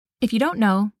If you don't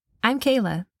know, I'm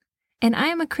Kayla, and I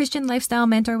am a Christian lifestyle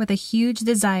mentor with a huge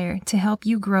desire to help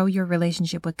you grow your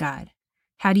relationship with God.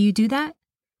 How do you do that?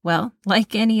 Well,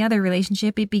 like any other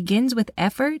relationship, it begins with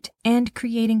effort and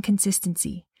creating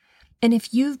consistency. And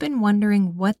if you've been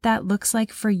wondering what that looks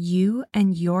like for you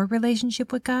and your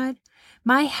relationship with God,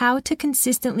 my How to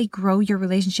Consistently Grow Your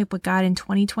Relationship with God in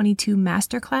 2022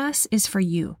 Masterclass is for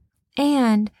you.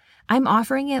 And I'm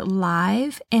offering it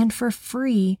live and for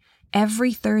free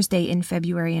every Thursday in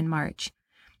February and March.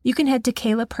 You can head to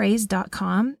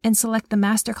kaylapraise.com and select the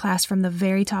masterclass from the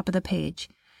very top of the page.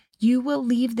 You will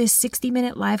leave this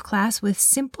 60-minute live class with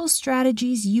simple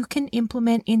strategies you can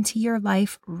implement into your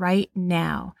life right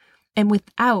now, and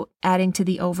without adding to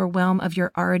the overwhelm of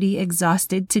your already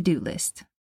exhausted to-do list.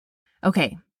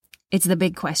 Okay, it's the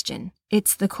big question.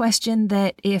 It's the question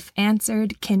that, if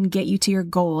answered, can get you to your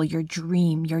goal, your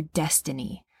dream, your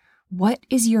destiny. What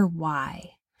is your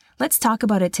why? Let's talk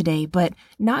about it today, but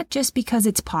not just because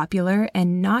it's popular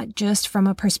and not just from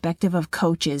a perspective of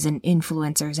coaches and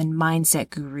influencers and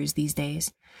mindset gurus these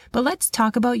days. But let's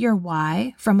talk about your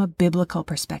why from a biblical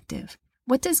perspective.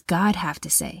 What does God have to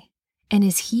say? And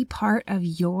is He part of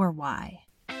your why?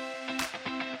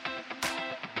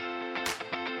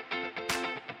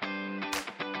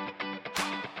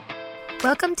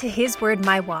 Welcome to His Word,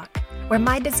 My Walk, where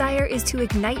my desire is to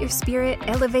ignite your spirit,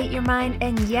 elevate your mind,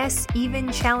 and yes,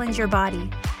 even challenge your body.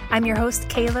 I'm your host,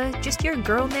 Kayla, just your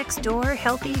girl next door,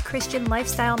 healthy Christian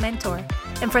lifestyle mentor.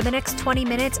 And for the next 20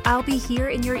 minutes, I'll be here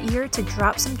in your ear to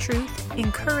drop some truth,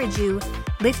 encourage you,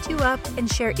 lift you up, and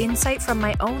share insight from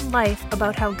my own life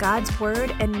about how God's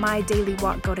Word and my daily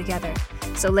walk go together.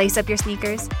 So lace up your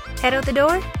sneakers, head out the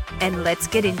door, and let's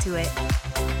get into it.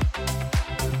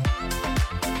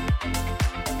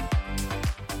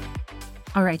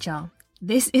 All right, y'all.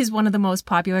 This is one of the most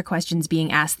popular questions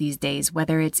being asked these days,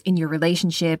 whether it's in your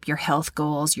relationship, your health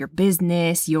goals, your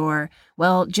business,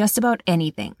 just about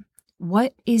anything.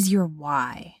 What is your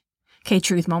why? Okay,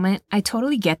 truth moment. I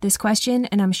totally get this question,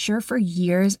 and I'm sure for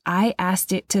years I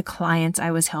asked it to clients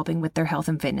I was helping with their health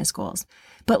and fitness goals.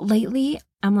 But lately,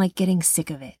 I'm getting sick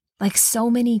of it. So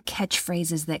many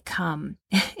catchphrases that come.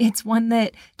 It's one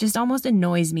that just almost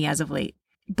annoys me as of late.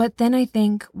 But then I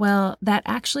think, that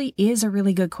actually is a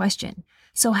really good question.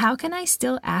 So how can I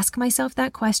still ask myself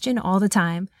that question all the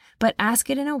time, but ask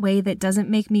it in a way that doesn't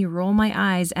make me roll my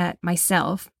eyes at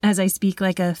myself as I speak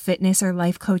like a fitness or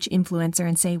life coach influencer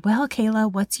and say, well,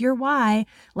 Kayla, what's your why?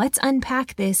 Let's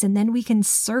unpack this and then we can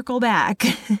circle back.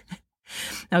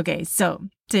 Okay, so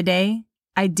today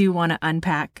I do want to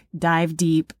unpack, dive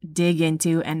deep, dig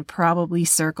into, and probably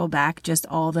circle back just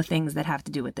all the things that have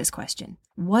to do with this question.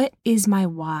 What is my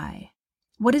why?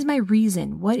 What is my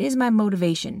reason? What is my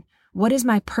motivation? What is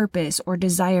my purpose or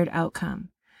desired outcome?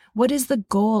 What is the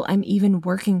goal I'm even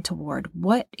working toward?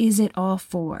 What is it all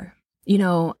for?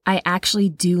 I actually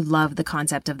do love the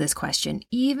concept of this question,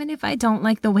 even if I don't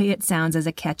like the way it sounds as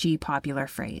a catchy, popular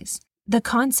phrase. The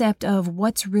concept of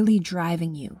what's really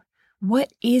driving you.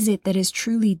 What is it that is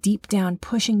truly deep down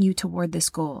pushing you toward this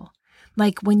goal?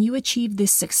 When you achieve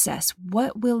this success,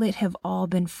 what will it have all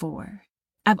been for?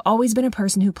 I've always been a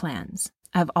person who plans.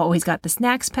 I've always got the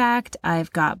snacks packed.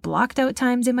 I've got blocked out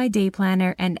times in my day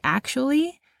planner. And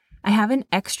actually, I have an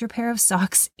extra pair of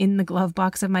socks in the glove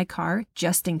box of my car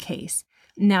just in case.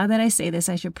 Now that I say this,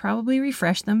 I should probably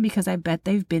refresh them because I bet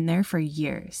they've been there for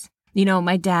years.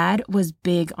 My dad was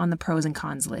big on the pros and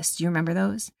cons list. Do you remember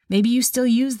those? Maybe you still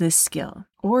use this skill,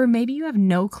 or maybe you have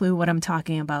no clue what I'm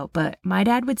talking about, but my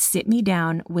dad would sit me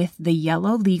down with the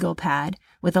yellow legal pad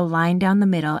with a line down the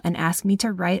middle and ask me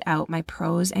to write out my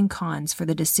pros and cons for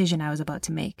the decision I was about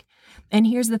to make. And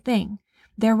here's the thing.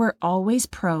 There were always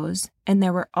pros and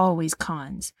there were always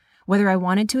cons. Whether I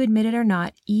wanted to admit it or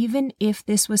not, even if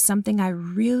this was something I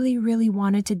really, really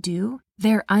wanted to do,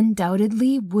 there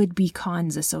undoubtedly would be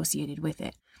cons associated with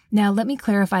it. Now, let me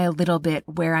clarify a little bit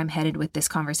where I'm headed with this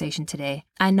conversation today.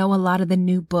 I know a lot of the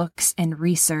new books and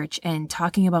research and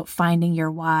talking about finding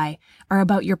your why are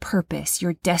about your purpose,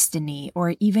 your destiny,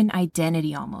 or even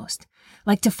identity almost,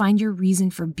 like to find your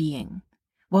reason for being.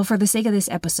 Well, for the sake of this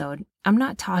episode, I'm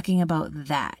not talking about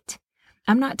that.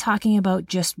 I'm not talking about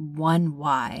just one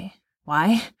why.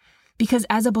 Why? Because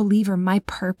as a believer, my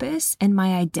purpose and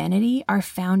my identity are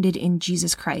founded in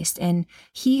Jesus Christ, and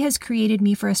He has created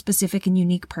me for a specific and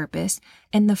unique purpose.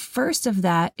 And the first of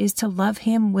that is to love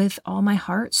Him with all my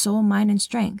heart, soul, mind, and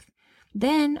strength.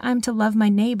 Then I'm to love my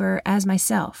neighbor as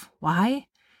myself. Why?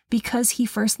 Because He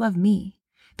first loved me.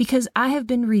 Because I have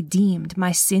been redeemed.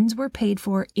 My sins were paid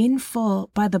for in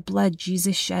full by the blood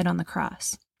Jesus shed on the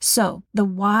cross. So, the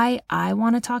why I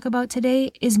want to talk about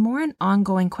today is more an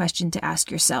ongoing question to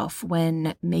ask yourself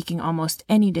when making almost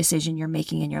any decision you're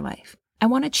making in your life. I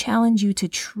want to challenge you to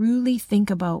truly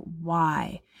think about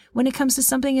why when it comes to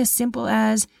something as simple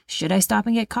as, should I stop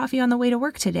and get coffee on the way to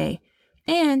work today?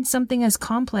 And something as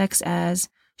complex as,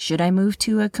 should I move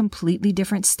to a completely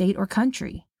different state or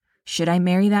country? Should I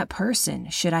marry that person?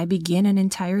 Should I begin an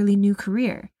entirely new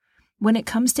career? When it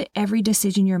comes to every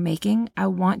decision you're making, I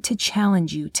want to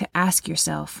challenge you to ask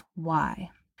yourself why.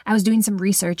 I was doing some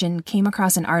research and came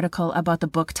across an article about the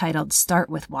book titled Start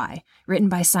With Why, written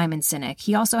by Simon Sinek.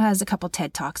 He also has a couple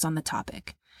TED Talks on the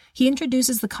topic. He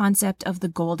introduces the concept of the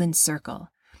golden circle,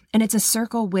 and it's a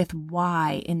circle with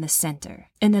why in the center.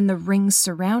 And then the rings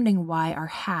surrounding why are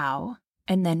how,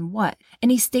 and then what. And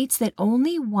he states that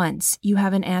only once you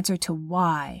have an answer to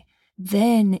why,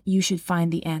 then you should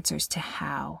find the answers to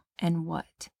how and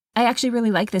what. I actually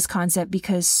really like this concept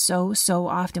because so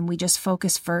often we just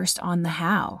focus first on the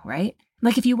how, right?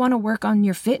 Like if you want to work on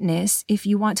your fitness, if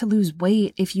you want to lose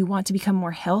weight, if you want to become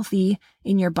more healthy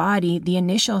in your body, the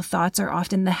initial thoughts are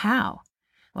often the how.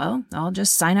 Well, I'll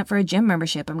just sign up for a gym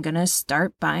membership. I'm going to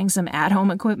start buying some at-home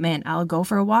equipment. I'll go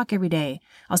for a walk every day.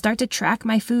 I'll start to track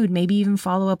my food, maybe even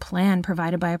follow a plan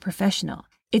provided by a professional.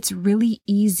 It's really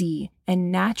easy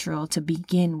and natural to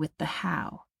begin with the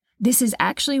how. This is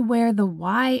actually where the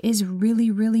why is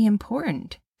really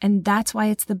important, and that's why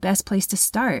it's the best place to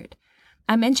start.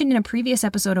 I mentioned in a previous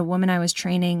episode a woman I was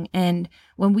training, and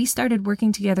when we started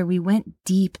working together, we went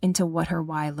deep into what her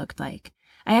why looked like.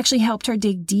 I actually helped her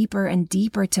dig deeper and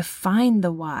deeper to find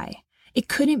the why. It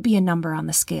couldn't be a number on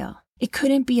the scale. It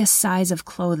couldn't be a size of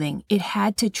clothing. It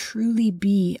had to truly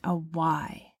be a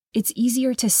why. It's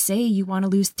easier to say you want to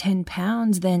lose 10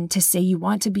 pounds than to say you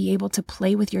want to be able to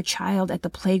play with your child at the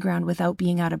playground without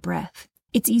being out of breath.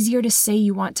 It's easier to say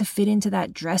you want to fit into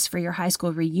that dress for your high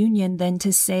school reunion than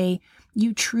to say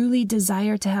you truly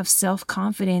desire to have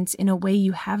self-confidence in a way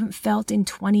you haven't felt in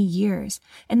 20 years,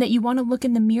 and that you want to look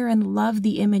in the mirror and love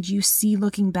the image you see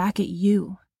looking back at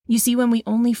you. You see, when we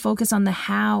only focus on the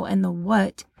how and the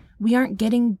what, we aren't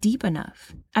getting deep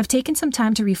enough. I've taken some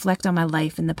time to reflect on my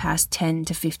life in the past 10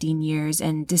 to 15 years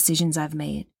and decisions I've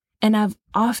made. And I've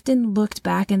often looked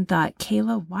back and thought,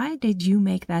 Kayla, why did you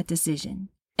make that decision?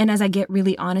 And as I get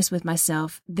really honest with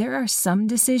myself, there are some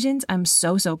decisions I'm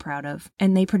so proud of,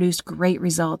 and they produced great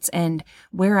results, and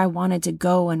where I wanted to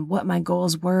go and what my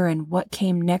goals were and what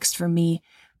came next for me.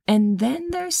 And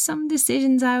then there's some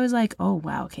decisions I was like, oh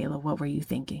wow, Kayla, what were you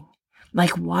thinking?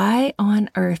 Like, why on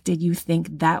earth did you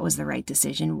think that was the right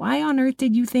decision? Why on earth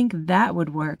did you think that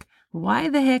would work? Why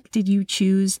the heck did you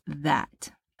choose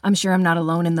that? I'm sure I'm not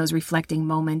alone in those reflecting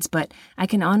moments, but I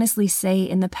can honestly say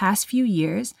in the past few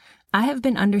years, I have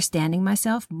been understanding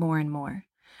myself more and more.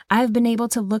 I have been able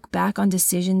to look back on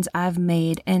decisions I've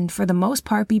made and for the most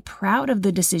part be proud of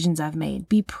the decisions I've made,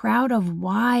 be proud of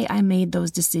why I made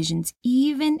those decisions,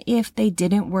 even if they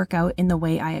didn't work out in the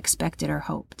way I expected or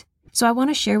hoped. So I want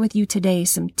to share with you today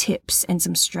some tips and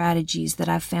some strategies that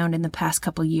I've found in the past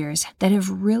couple years that have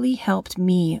really helped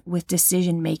me with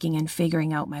decision making and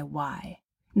figuring out my why.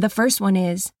 The first one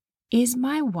is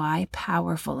my why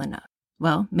powerful enough?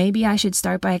 Well, maybe I should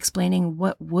start by explaining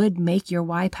what would make your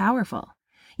why powerful.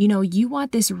 You know, you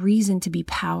want this reason to be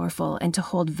powerful and to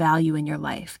hold value in your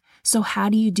life. So how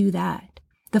do you do that?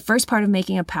 The first part of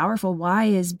making a powerful why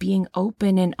is being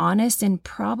open and honest and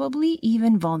probably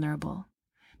even vulnerable.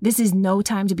 This is no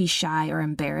time to be shy or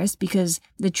embarrassed because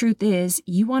the truth is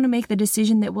you want to make the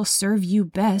decision that will serve you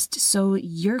best, so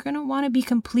you're going to want to be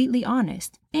completely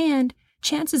honest. And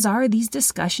chances are these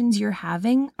discussions you're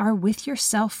having are with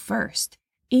yourself first,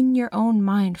 in your own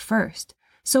mind first.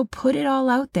 So put it all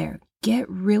out there. Get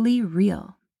really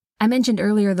real. I mentioned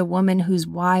earlier the woman whose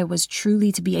why was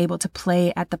truly to be able to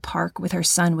play at the park with her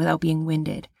son without being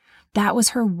winded. That was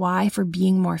her why for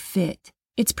being more fit.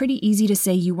 It's pretty easy to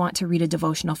say you want to read a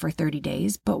devotional for 30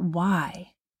 days, but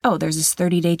why? Oh, there's this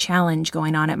 30-day challenge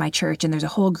going on at my church and there's a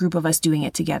whole group of us doing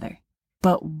it together.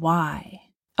 But why?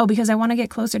 Oh, because I want to get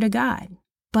closer to God.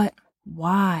 But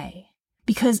why?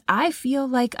 Because I feel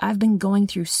like I've been going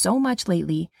through so much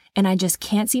lately and I just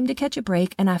can't seem to catch a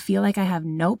break and I feel like I have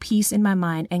no peace in my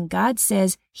mind, and God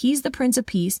says He's the Prince of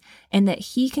Peace and that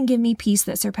He can give me peace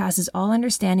that surpasses all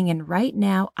understanding, and right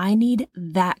now I need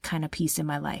that kind of peace in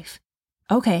my life.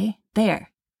 Okay,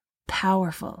 there.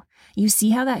 Powerful. You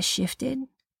see how that shifted?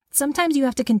 Sometimes you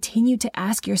have to continue to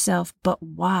ask yourself, but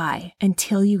why,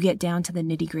 until you get down to the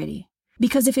nitty-gritty.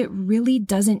 Because if it really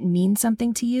doesn't mean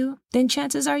something to you, then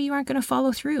chances are you aren't going to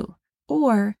follow through.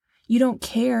 Or you don't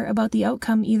care about the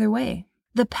outcome either way.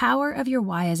 The power of your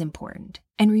why is important.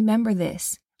 And remember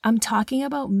this, I'm talking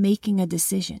about making a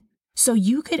decision. So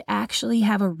you could actually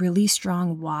have a really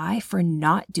strong why for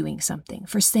not doing something,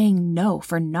 for saying no,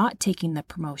 for not taking the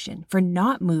promotion, for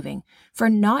not moving, for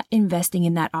not investing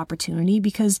in that opportunity,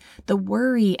 because the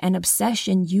worry and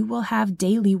obsession you will have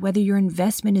daily, whether your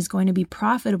investment is going to be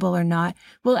profitable or not,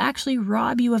 will actually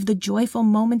rob you of the joyful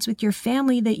moments with your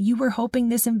family that you were hoping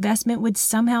this investment would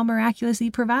somehow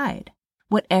miraculously provide.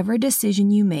 Whatever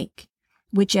decision you make,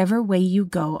 whichever way you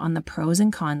go on the pros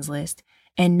and cons list,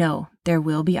 and no, there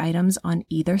will be items on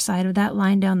either side of that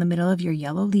line down the middle of your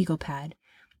yellow legal pad,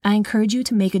 I encourage you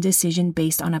to make a decision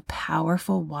based on a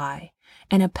powerful why,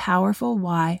 and a powerful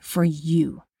why for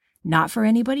you, not for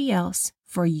anybody else,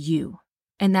 for you.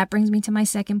 And that brings me to my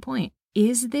second point.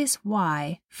 Is this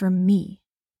why for me?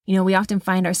 We often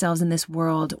find ourselves in this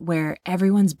world where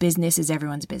everyone's business is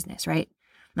everyone's business, right?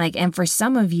 And for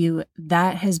some of you,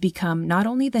 that has become not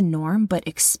only the norm, but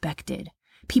expected.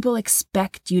 People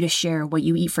expect you to share what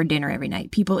you eat for dinner every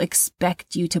night. People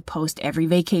expect you to post every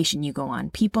vacation you go on.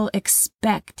 People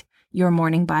expect your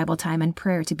morning Bible time and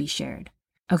prayer to be shared.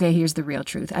 Okay, here's the real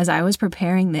truth. As I was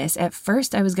preparing this, at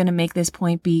first I was going to make this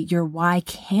point be your why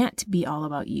can't be all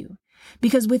about you.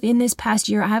 Because within this past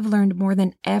year, I've learned more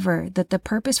than ever that the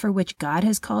purpose for which God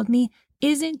has called me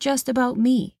isn't just about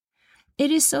me.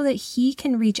 It is so that He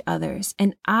can reach others,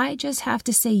 and I just have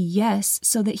to say yes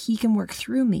so that He can work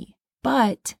through me.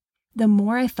 But the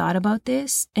more I thought about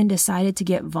this and decided to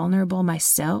get vulnerable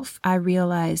myself, I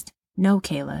realized, no,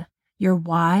 Kayla, your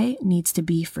why needs to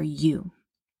be for you.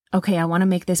 Okay, I want to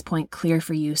make this point clear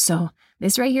for you. So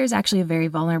this right here is actually a very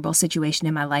vulnerable situation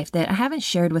in my life that I haven't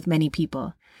shared with many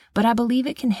people, but I believe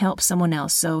it can help someone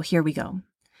else. So here we go.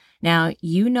 Now,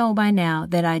 you know by now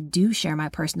that I do share my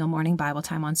personal morning Bible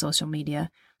time on social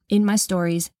media in my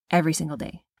stories every single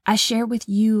day. I share with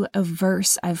you a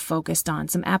verse I've focused on,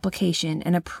 some application,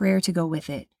 and a prayer to go with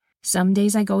it. Some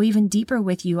days I go even deeper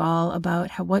with you all about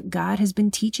what God has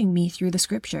been teaching me through the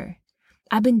scripture.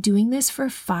 I've been doing this for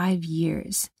 5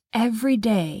 years, every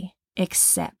day,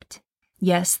 except.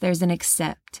 Yes, there's an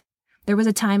except. There was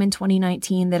a time in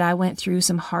 2019 that I went through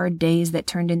some hard days that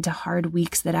turned into hard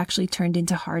weeks that actually turned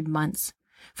into hard months.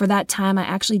 For that time, I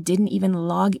actually didn't even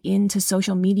log into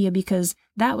social media because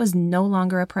that was no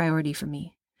longer a priority for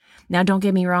me. Now, don't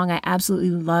get me wrong, I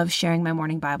absolutely love sharing my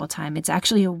morning Bible time. It's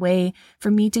actually a way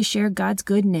for me to share God's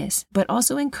goodness, but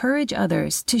also encourage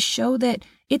others to show that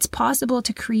it's possible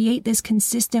to create this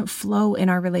consistent flow in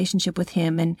our relationship with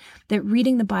Him, and that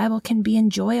reading the Bible can be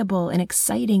enjoyable and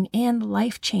exciting and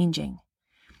life-changing.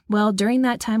 Well, during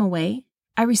that time away,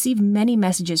 I received many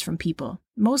messages from people,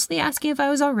 mostly asking if I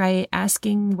was all right,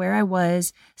 asking where I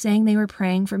was, saying they were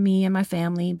praying for me and my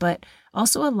family, but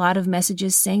also a lot of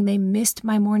messages saying they missed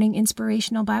my morning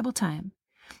inspirational Bible time.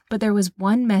 But there was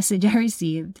one message I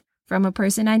received from a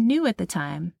person I knew at the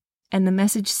time, and the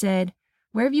message said,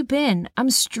 "Where have you been? I'm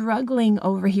struggling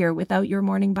over here without your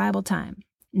morning Bible time."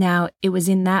 Now, it was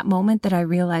in that moment that I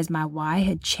realized my why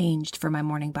had changed for my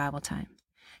morning Bible time.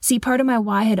 See, part of my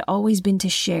why had always been to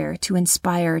share, to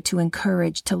inspire, to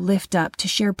encourage, to lift up, to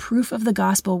share proof of the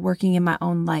gospel working in my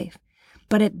own life.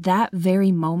 But at that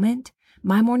very moment,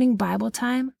 my morning Bible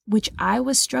time, which I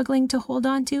was struggling to hold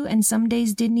on to and some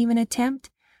days didn't even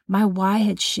attempt, my why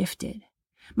had shifted.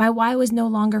 My why was no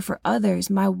longer for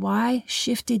others. My why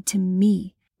shifted to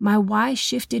me. My why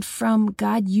shifted from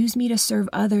God used me to serve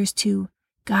others to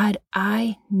God,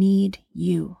 I need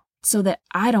you so that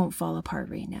I don't fall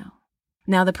apart right now.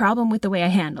 Now, the problem with the way I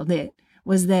handled it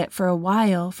was that for a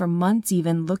while, for months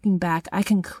even, looking back, I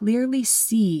can clearly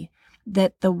see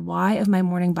that the why of my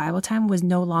morning Bible time was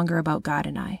no longer about God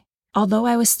and I. Although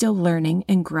I was still learning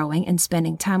and growing and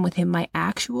spending time with Him, my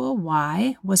actual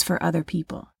why was for other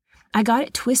people. I got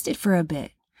it twisted for a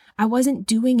bit. I wasn't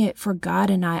doing it for God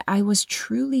and I was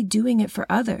truly doing it for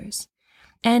others.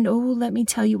 And let me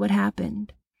tell you what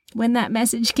happened. When that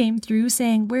message came through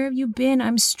saying, "Where have you been?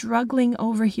 I'm struggling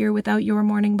over here without your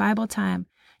morning Bible time."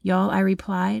 Y'all, I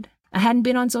replied. I hadn't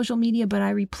been on social media, but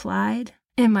I replied.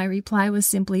 And my reply was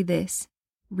simply this: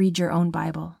 read your own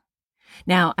Bible.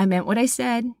 Now, I meant what I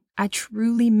said. I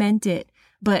truly meant it,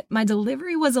 but my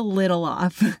delivery was a little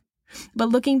off. But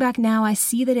looking back now, I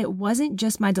see that it wasn't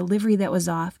just my delivery that was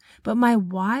off, but my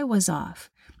why was off.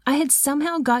 I had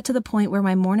somehow got to the point where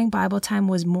my morning Bible time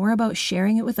was more about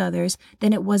sharing it with others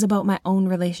than it was about my own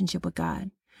relationship with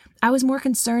God. I was more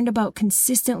concerned about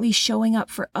consistently showing up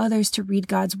for others to read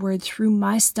God's word through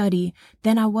my study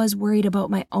than I was worried about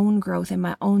my own growth and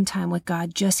my own time with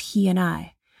God, just He and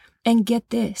I. And get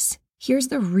this, here's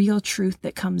the real truth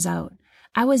that comes out.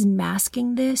 I was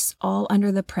masking this all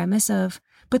under the premise of,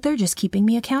 but they're just keeping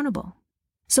me accountable.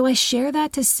 So I share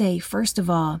that to say, first of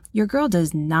all, your girl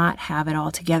does not have it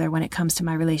all together when it comes to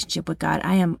my relationship with God.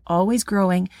 I am always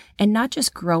growing, and not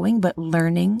just growing, but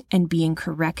learning and being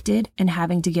corrected and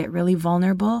having to get really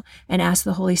vulnerable and ask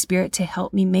the Holy Spirit to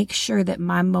help me make sure that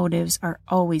my motives are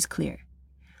always clear.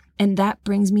 And that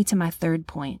brings me to my third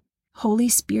point. Holy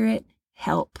Spirit,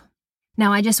 help.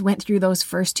 Now, I just went through those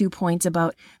first 2 points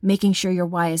about making sure your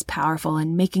why is powerful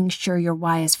and making sure your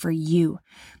why is for you.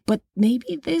 But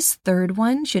maybe this third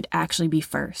one should actually be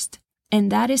first. And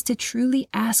that is to truly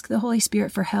ask the Holy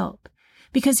Spirit for help.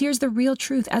 Because here's the real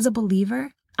truth. As a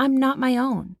believer, I'm not my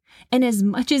own. And as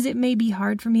much as it may be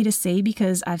hard for me to say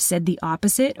because I've said the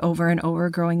opposite over and over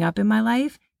growing up in my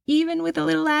life, even with a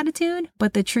little attitude,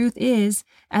 but the truth is,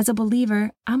 as a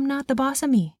believer, I'm not the boss of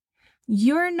me.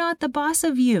 You're not the boss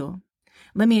of you.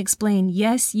 Let me explain.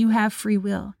 Yes, you have free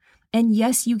will. And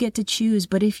yes, you get to choose.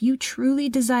 But if you truly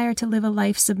desire to live a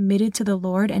life submitted to the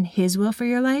Lord and His will for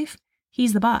your life,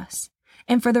 He's the boss.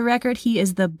 And for the record, He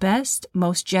is the best,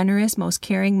 most generous, most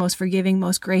caring, most forgiving,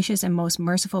 most gracious, and most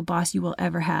merciful boss you will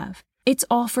ever have. It's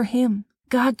all for Him.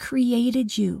 God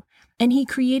created you. And He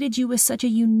created you with such a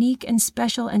unique and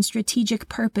special and strategic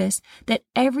purpose that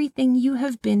everything you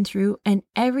have been through and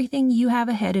everything you have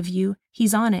ahead of you,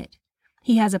 He's on it.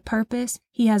 He has a purpose,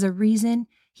 He has a reason,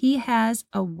 He has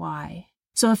a why.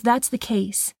 So if that's the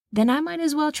case, then I might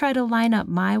as well try to line up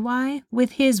my why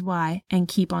with His why and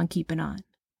keep on keeping on.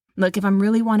 Look, if I'm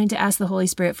really wanting to ask the Holy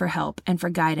Spirit for help and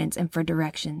for guidance and for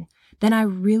direction, then I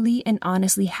really and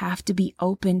honestly have to be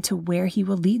open to where He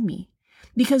will lead me.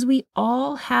 Because we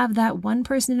all have that one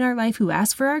person in our life who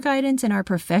asks for our guidance and our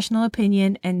professional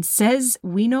opinion and says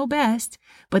we know best,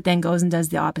 but then goes and does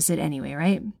the opposite anyway,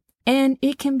 right? And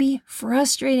it can be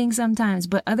frustrating sometimes,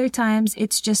 but other times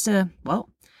it's just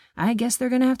I guess they're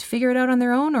going to have to figure it out on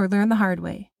their own or learn the hard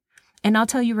way. And I'll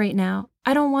tell you right now,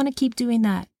 I don't want to keep doing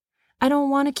that. I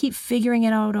don't want to keep figuring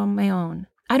it out on my own.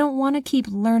 I don't want to keep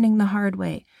learning the hard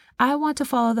way. I want to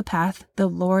follow the path the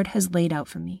Lord has laid out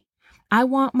for me. I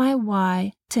want my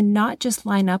why to not just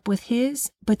line up with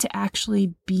His, but to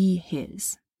actually be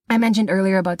His. I mentioned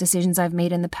earlier about decisions I've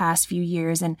made in the past few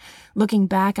years, and looking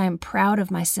back, I'm proud of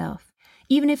myself.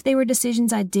 Even if they were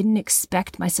decisions I didn't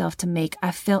expect myself to make,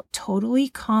 I felt totally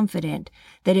confident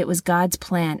that it was God's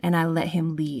plan and I let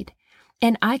Him lead.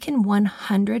 And I can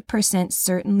 100%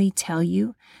 certainly tell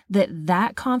you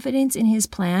that confidence in His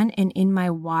plan and in my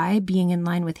why being in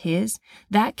line with His,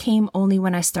 that came only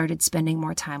when I started spending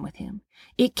more time with Him.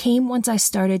 It came once I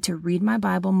started to read my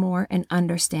Bible more and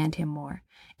understand Him more.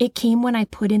 It came when I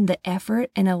put in the effort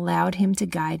and allowed Him to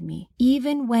guide me,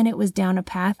 even when it was down a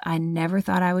path I never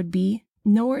thought I would be,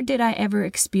 nor did I ever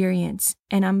experience.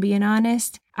 And I'm being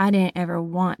honest, I didn't ever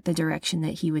want the direction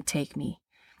that He would take me.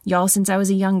 Y'all, since I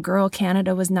was a young girl,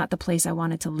 Canada was not the place I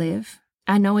wanted to live.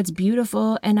 I know it's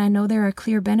beautiful and I know there are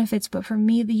clear benefits, but for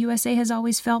me, the USA has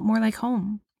always felt more like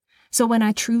home. So when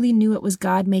I truly knew it was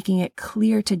God making it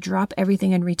clear to drop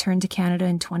everything and return to Canada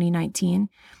in 2019,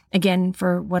 again,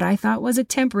 for what I thought was a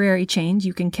temporary change,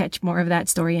 you can catch more of that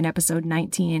story in episode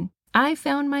 19, I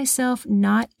found myself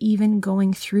not even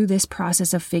going through this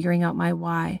process of figuring out my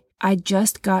why. I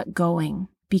just got going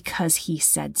because He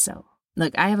said so.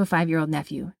 Look, I have a 5-year-old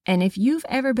nephew, and if you've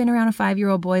ever been around a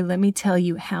 5-year-old boy, let me tell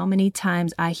you how many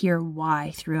times I hear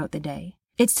why throughout the day.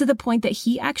 It's to the point that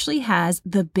he actually has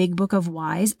the big book of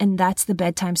whys, and that's the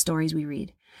bedtime stories we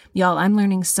read. Y'all, I'm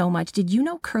learning so much. Did you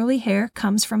know curly hair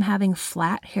comes from having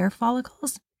flat hair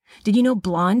follicles? Did you know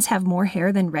blondes have more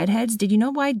hair than redheads? Did you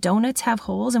know why donuts have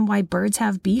holes and why birds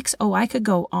have beaks? Oh, I could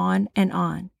go on and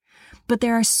on. But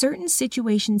there are certain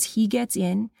situations he gets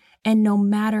in, and no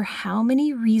matter how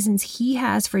many reasons he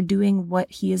has for doing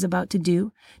what he is about to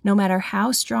do, no matter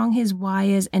how strong his why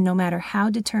is, and no matter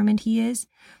how determined he is,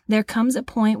 there comes a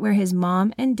point where his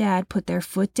mom and dad put their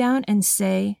foot down and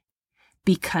say,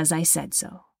 "Because I said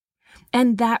so."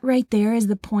 And that right there is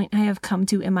the point I have come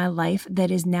to in my life that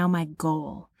is now my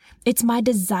goal. It's my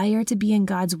desire to be in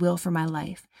God's will for my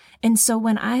life. And so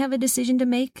when I have a decision to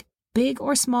make, big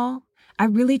or small, I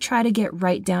really try to get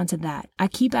right down to that. I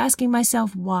keep asking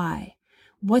myself, why?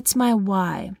 What's my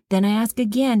why? Then I ask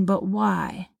again, but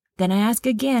why? Then I ask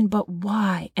again, but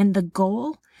why? And the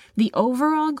goal, the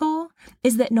overall goal,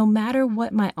 is that no matter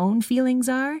what my own feelings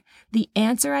are, the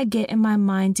answer I get in my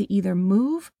mind to either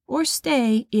move or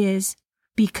stay is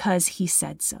because He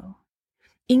said so.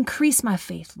 Increase my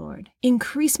faith, Lord.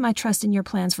 Increase my trust in your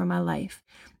plans for my life.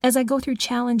 As I go through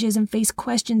challenges and face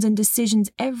questions and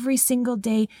decisions every single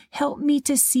day, help me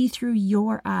to see through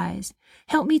your eyes.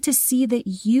 Help me to see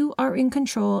that you are in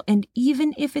control, and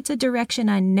even if it's a direction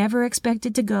I never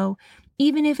expected to go,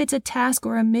 Even if it's a task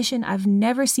or a mission I've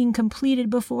never seen completed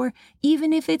before,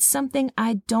 even if it's something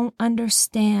I don't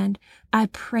understand, I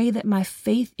pray that my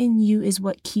faith in you is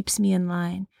what keeps me in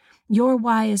line. Your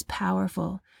why is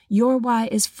powerful. Your why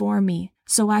is for me.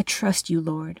 So I trust you,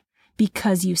 Lord,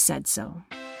 because you said so.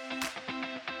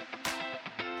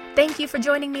 Thank you for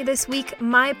joining me this week.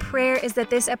 My prayer is that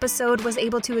this episode was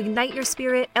able to ignite your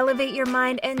spirit, elevate your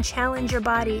mind, and challenge your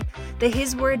body. The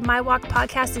His Word My Walk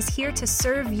podcast is here to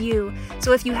serve you.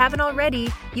 So if you haven't already,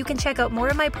 you can check out more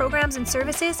of my programs and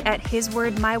services at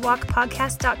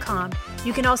hiswordmywalkpodcast.com.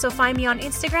 You can also find me on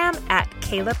Instagram at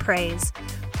Kayla Praise.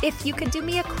 If you could do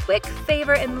me a quick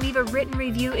favor and leave a written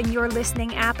review in your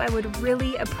listening app, I would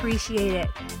really appreciate it.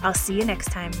 I'll see you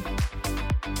next time.